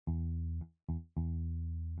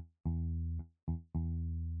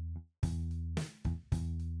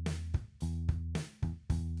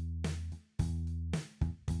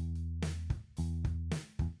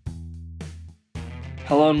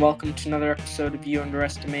Hello and welcome to another episode of You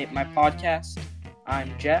Underestimate My Podcast.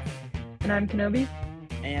 I'm Jeff. And I'm Kenobi.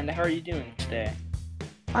 And how are you doing today?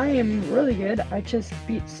 I am really good. I just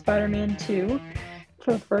beat Spider-Man 2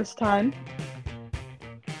 for the first time.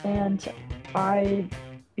 And I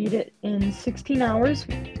beat it in 16 hours,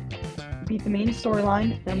 beat the main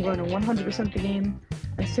storyline, and I'm going to 100% the game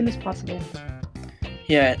as soon as possible.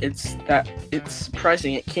 Yeah, it's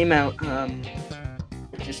surprising. It came out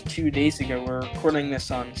just 2 days ago. We're recording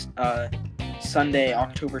this on Sunday,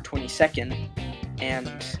 October 22nd,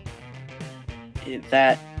 and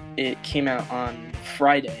it came out on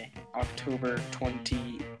Friday, October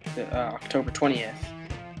 20th.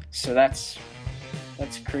 So that's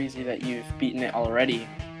crazy that you've beaten it already.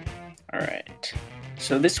 All right.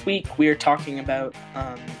 So this week we are talking about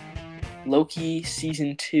Loki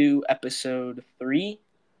Season 2, Episode 3,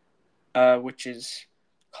 which is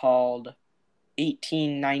called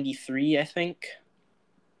 1893, I think.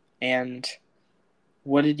 And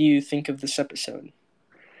what did you think of this episode?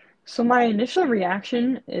 So my initial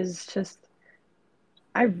reaction is just,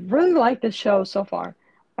 I really like this show so far.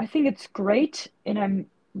 I think it's great, and I'm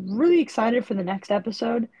really excited for the next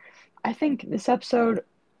episode. I think this episode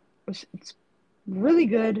it's really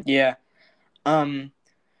good. Yeah.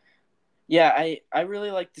 Yeah, I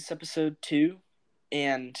really like this episode too,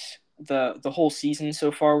 and the whole season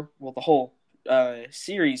so far, well, the whole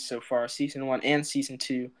series so far, season 1 and season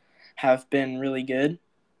 2 have been really good.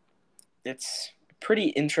 It's a pretty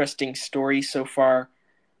interesting story so far,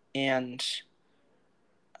 and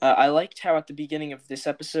I liked how at the beginning of this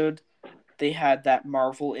episode they had that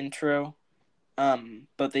Marvel intro,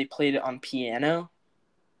 but they played it on piano,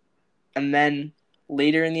 and then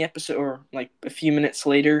later in the episode, or like a few minutes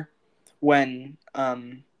later, when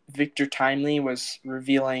Victor Timely was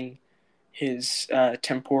revealing his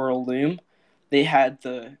temporal loom, they had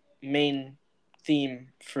the main theme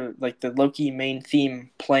for like the Loki main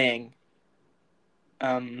theme playing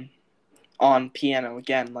on piano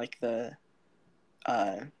again, like the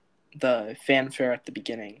fanfare at the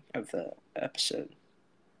beginning of the episode.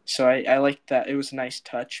 So I liked that. It was a nice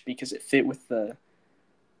touch because it fit with the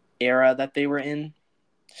era that they were in.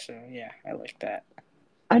 So yeah, I like that.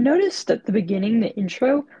 I noticed at the beginning the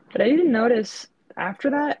intro, but I didn't notice after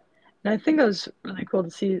that. And I think it was really cool to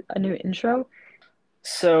see a new intro.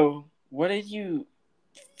 So what did you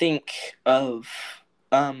think of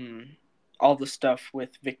all the stuff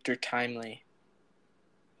with Victor Timely?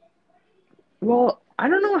 Well, I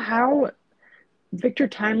don't know how Victor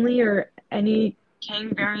Timely or any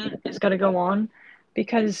Kang variant is going to go on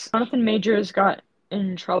because Jonathan Majors got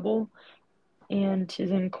in trouble and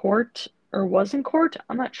is in court or was in court.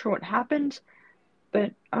 I'm not sure what happened,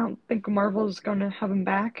 but I don't think Marvel is going to have him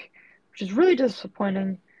back, which is really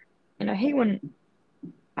disappointing. And I hate when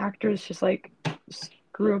actors just like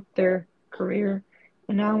screw up their career,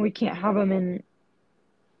 and now we can't have them in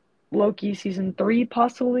Loki season 3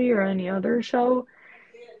 possibly or any other show.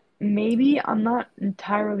 Maybe, I'm not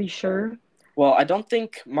entirely sure. Well, I don't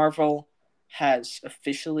think Marvel has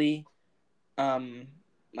officially um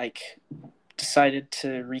like decided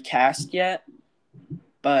to recast yet,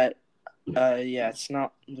 but yeah, it's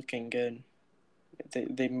not looking good.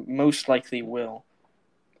 They most likely will.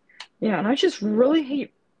 Yeah, and I just really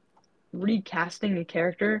hate recasting a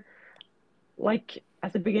character like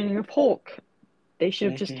at the beginning of Hulk. They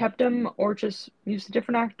should have just Mm-hmm. kept him or just used a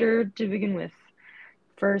different actor to begin with.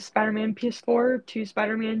 For Spider-Man PS4 to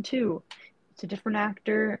Spider-Man 2, it's a different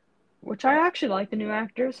actor, which I actually like the new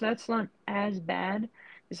actor, so that's not as bad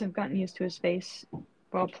because I've gotten used to his face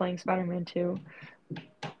while playing Spider-Man 2.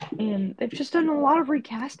 And they've just done a lot of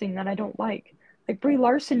recasting that I don't like. Like Brie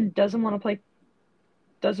Larson doesn't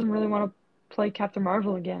really want to play Captain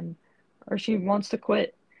Marvel again, or she wants to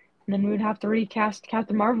quit, and then we would have to recast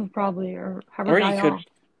Captain Marvel probably, or have her Or you die could, off.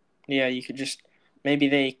 yeah, you could just maybe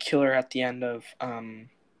they kill her at the end of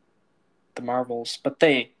the Marvels, but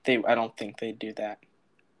they I don't think they'd do that.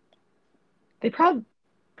 They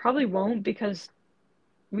probably won't because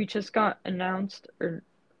we just got announced, or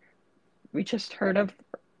we just heard of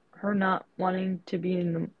her not wanting to be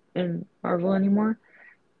in Marvel anymore,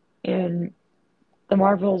 and the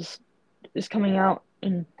Marvels is coming out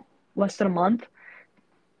in less than a month,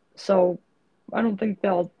 so I don't think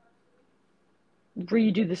they'll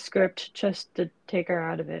redo the script just to take her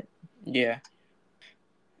out of it. Yeah.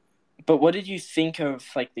 But what did you think of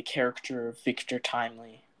like the character of Victor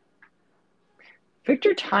Timely?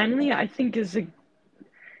 Victor Timely, I think, is a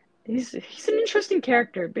he's an interesting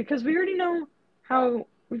character because we already know how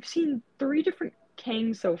we've seen three different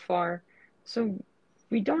Kangs so far, so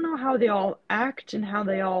we don't know how they all act and how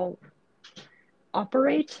they all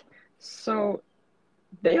operate. So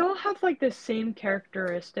they all have like the same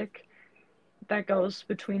characteristic that goes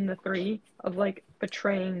between the three of like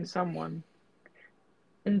betraying someone.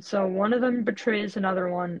 And so one of them betrays another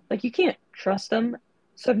one. Like you can't trust them.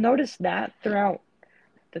 So I've noticed that throughout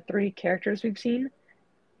the three characters we've seen.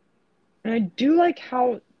 And I do like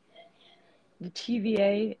how the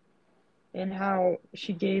TVA and how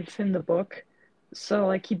she gave him the book. So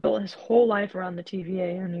like he built his whole life around the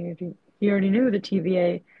TVA and he already knew the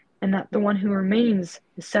TVA and that the one who remains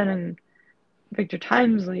is setting Victor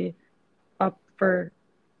Timesley up for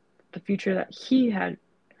the future that he had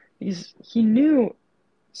because he knew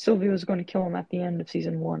Sylvie was going to kill him at the end of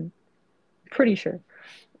season one. Pretty sure.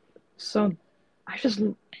 So I just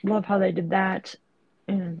love how they did that,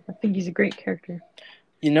 and I think he's a great character.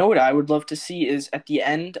 You know what I would love to see is at the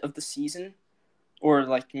end of the season, or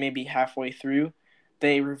like maybe halfway through,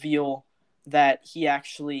 they reveal that he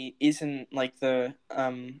actually isn't like the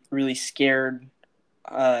really scared,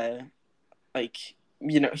 uh like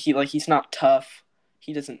he's not tough,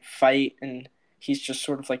 he doesn't fight, and he's just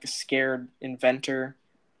sort of like a scared inventor,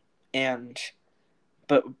 and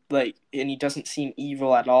but like and he doesn't seem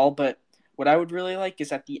evil at all. But what I would really like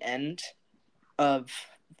is at the end of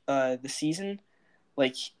the season,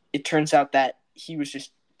 like it turns out that he was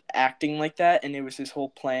just acting like that, and it was his whole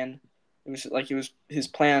plan. It was his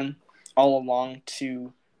plan all along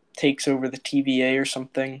to takes over the TVA or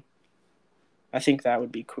something. I think that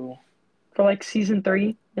would be cool. For like season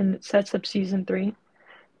three, and it sets up season three.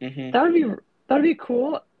 Mm-hmm. That would be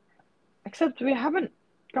cool. Except we haven't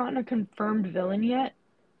gotten a confirmed villain yet.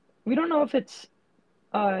 We don't know if it's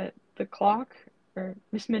the clock or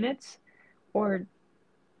Miss Minutes or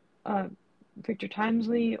uh Victor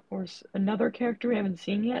Timesley or another character we haven't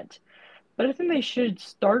seen yet. But I think they should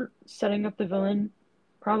start setting up the villain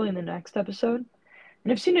probably in the next episode.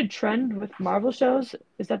 And I've seen a trend with Marvel shows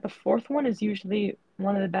is that the fourth one is usually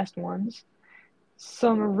one of the best ones.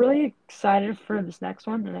 So I'm really excited for this next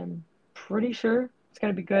one, and I'm pretty sure it's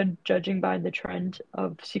gonna be good, judging by the trend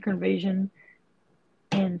of Secret Invasion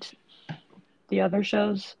and the other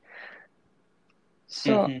shows.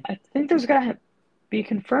 So Mm-hmm. I think there's gonna be a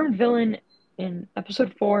confirmed villain in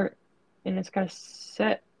episode four, and it's gonna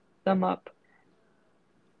set them up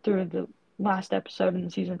through the last episode in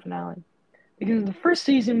the season finale. Because in the first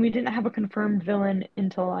season we didn't have a confirmed villain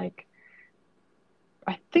until like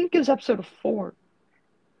I think it was episode four,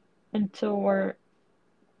 until where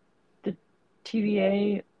the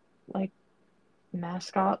TVA like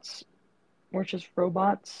mascots were just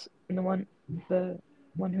robots, and the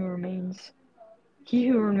one who remains, he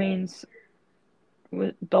who remains,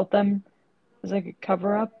 built them as like a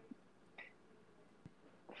cover up.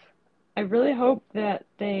 I really hope that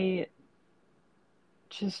they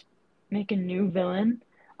just make a new villain.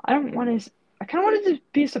 I don't want to. I kind of want it to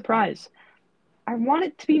be a surprise. I want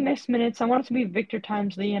it to be Miss Minutes. I want it to be Victor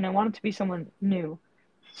Timesley, and I want it to be someone new.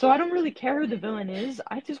 So I don't really care who the villain is.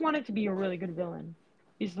 I just want it to be a really good villain.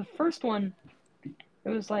 Because the first one, it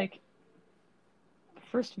was like the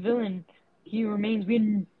first villain. He remains. We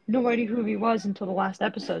had no idea who he was until the last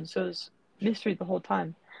episode, so it was mystery the whole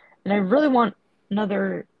time. And I really want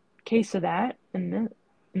another case of that in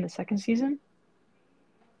the second season.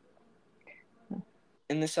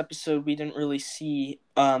 In this episode, we didn't really see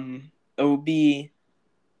OB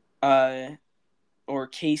uh, or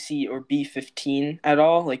Casey or B-15 at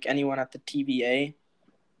all, like anyone at the TVA.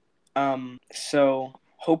 So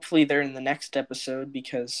hopefully they're in the next episode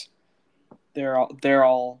because they're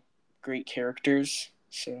all great characters.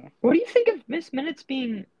 So What do you think of Miss Minutes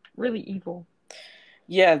being really evil?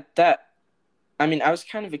 yeah, that I mean, I was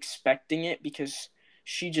kind of expecting it because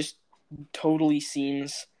she just totally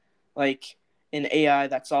seems like an AI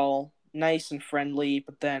that's all nice and friendly,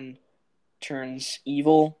 but then turns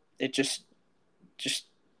evil. It just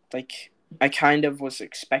like I kind of was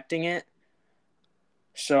expecting it,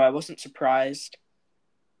 so I wasn't surprised.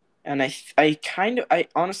 And I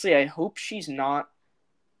honestly I hope she's not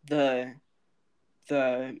the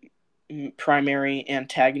the primary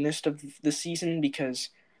antagonist of the season because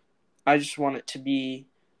I just want it to be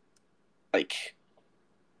like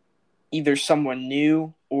either someone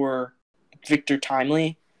new or Victor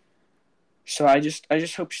Timely. So I just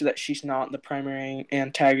hope that she's not the primary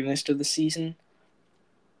antagonist of the season.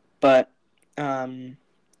 But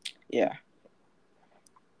yeah.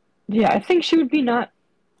 Yeah, I think she would be not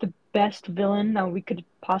the best villain that we could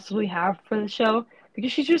possibly have for the show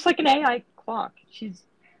because she's just like an AI clock. She's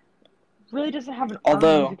really doesn't have an army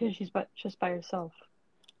Although because she's just by herself.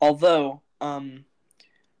 although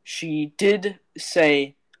she did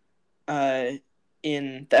say uh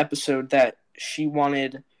in the episode that she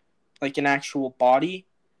wanted like an actual body,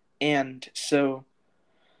 and so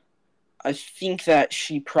I think that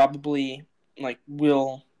she probably like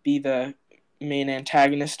will be the main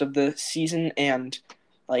antagonist of the season, and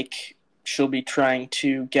like she'll be trying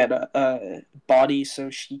to get a body so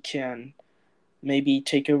she can maybe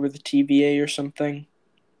take over the TVA or something.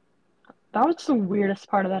 That was the weirdest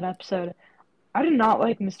part of that episode. I did not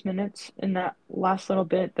like Miss Minutes in that last little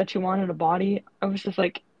bit that she wanted a body. I was just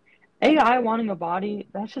like, AI wanting a body,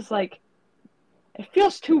 that's just like, it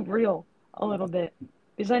feels too real a little bit.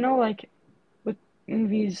 Because I know, like, with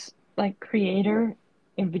movies like Creator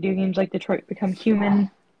and video games like Detroit Become Human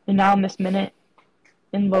and now Miss Minute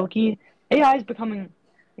and Loki, AI is becoming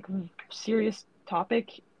like a serious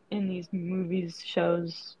topic in these movies,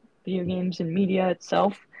 shows, video games, and media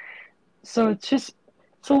itself. So it's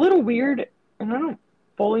a little weird, and I don't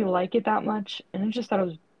fully like it that much. And I just thought it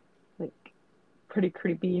was like pretty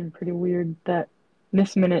creepy and pretty weird that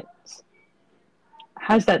Miss Minutes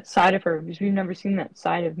has that side of her because we've never seen that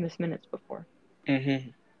side of Miss Minutes before. Mm-hmm.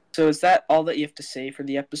 So is that all that you have to say for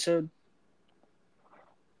the episode?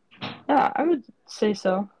 Yeah, I would say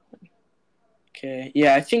so. Okay.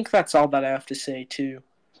 Yeah, I think that's all that I have to say too.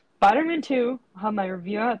 Spider-Man 2, I'll have my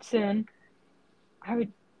review out soon. I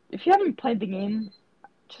would, if you haven't played the game,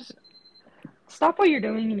 just stop what you're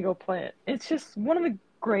doing and go play it. It's just one of the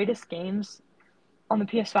greatest games on the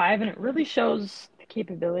PS5, and it really shows the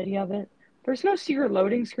capability of it. There's no secret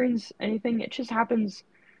loading screens, anything. It just happens.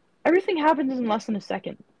 Everything happens in less than a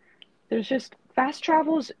second. There's just fast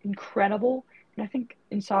travel is incredible, and I think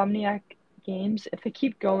Insomniac Games, if they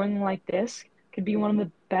keep going like this, could be one of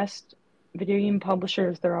the best video game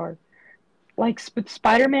publishers there are. Like with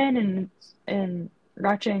Spider-Man and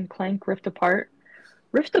Ratchet and Clank Rift Apart.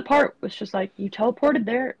 Rift Apart was just like you teleported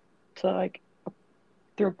there to like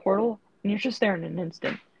through a portal, and you're just there in an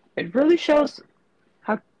instant. It really shows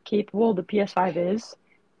how capable the PS5 is,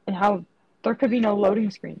 and how there could be no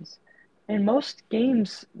loading screens. And most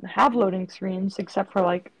games have loading screens, except for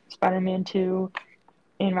like Spider-Man 2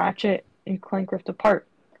 and Ratchet and Clank Rift Apart.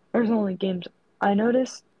 There's only games I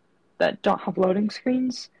noticed that don't have loading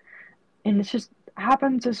screens, and it just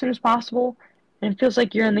happens as soon as possible, and it feels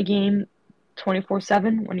like you're in the game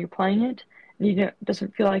 24/7 when you're playing it, and it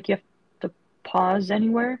doesn't feel like you have to pause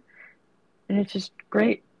anywhere, and it's just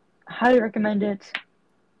great. I highly recommend it.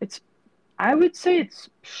 It's I would say it's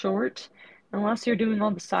short, unless you're doing all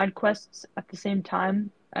the side quests at the same time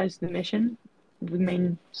as the mission, the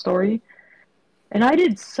main story. And I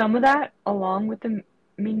did some of that along with the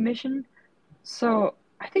main mission, so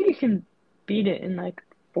I think you can beat it in like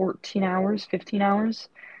 14 hours, 15 hours,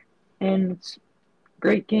 and it's a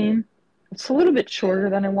great game. It's a little bit shorter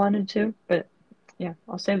than I wanted to, but yeah,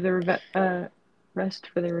 I'll save the rest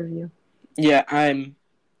for the review. Yeah,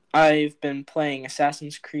 I've been playing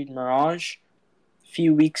Assassin's Creed Mirage a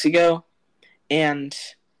few weeks ago, and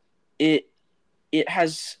it it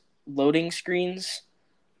has loading screens,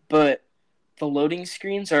 but the loading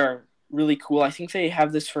screens are really cool. I think they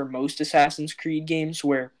have this for most Assassin's Creed games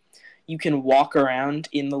where you can walk around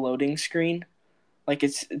in the loading screen. Like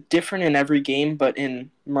it's different in every game, but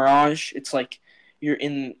in Mirage, it's like you're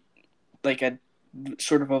in like a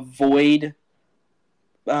sort of a void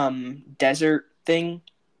desert thing,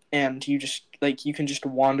 and you just like you can just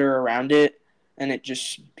wander around it, and it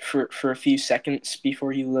just for a few seconds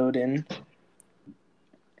before you load in.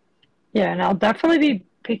 Yeah, and I'll definitely be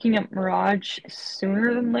picking up Mirage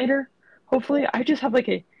sooner than later. Hopefully, I just have like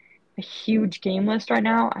a huge game list right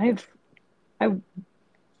now. I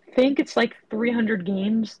think it's like 300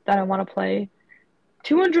 games that I want to play.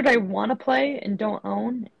 200 I want to play and don't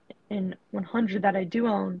own, and 100 that I do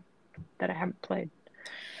own that I haven't played.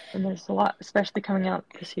 And there's a lot, especially coming out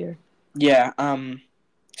this year. Yeah,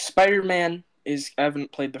 Spider-Man is I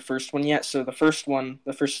haven't played the first one yet, so the first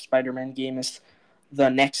Spider-Man game is the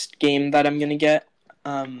next game that I'm gonna get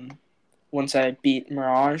once I beat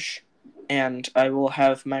Mirage, and I will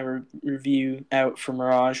have my review out for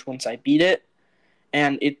Mirage once I beat it.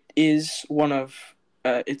 And it is one of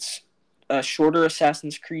it's a shorter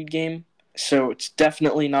Assassin's Creed game, so it's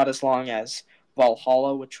definitely not as long as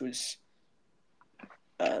Valhalla, which was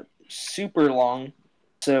super long.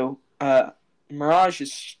 So Mirage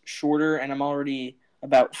is shorter, and I'm already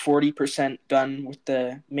about 40% done with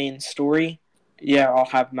the main story. Yeah, I'll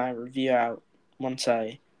have my review out once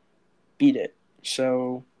I beat it.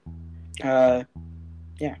 So, yeah.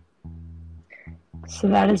 So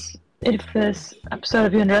that is it for this episode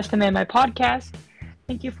of You Underestimate My Podcast.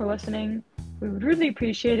 Thank you for listening. We would really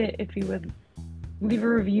appreciate it if you would leave a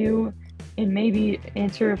review and maybe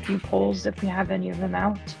answer a few polls if we have any of them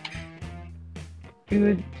out. We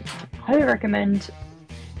would highly recommend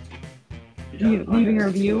you leaving a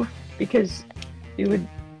review because it would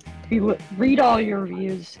read all your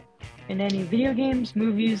reviews in any video games,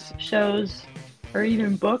 movies, shows, or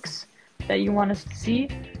even books that you want us to see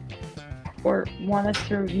or want us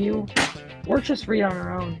to review, or just read on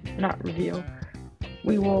our own, not review.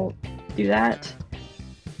 We will do that.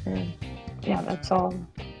 And yeah, that's all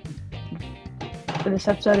for this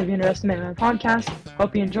episode of Underestimated My Podcast.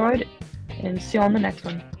 Hope you enjoyed, and see you on the next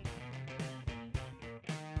one.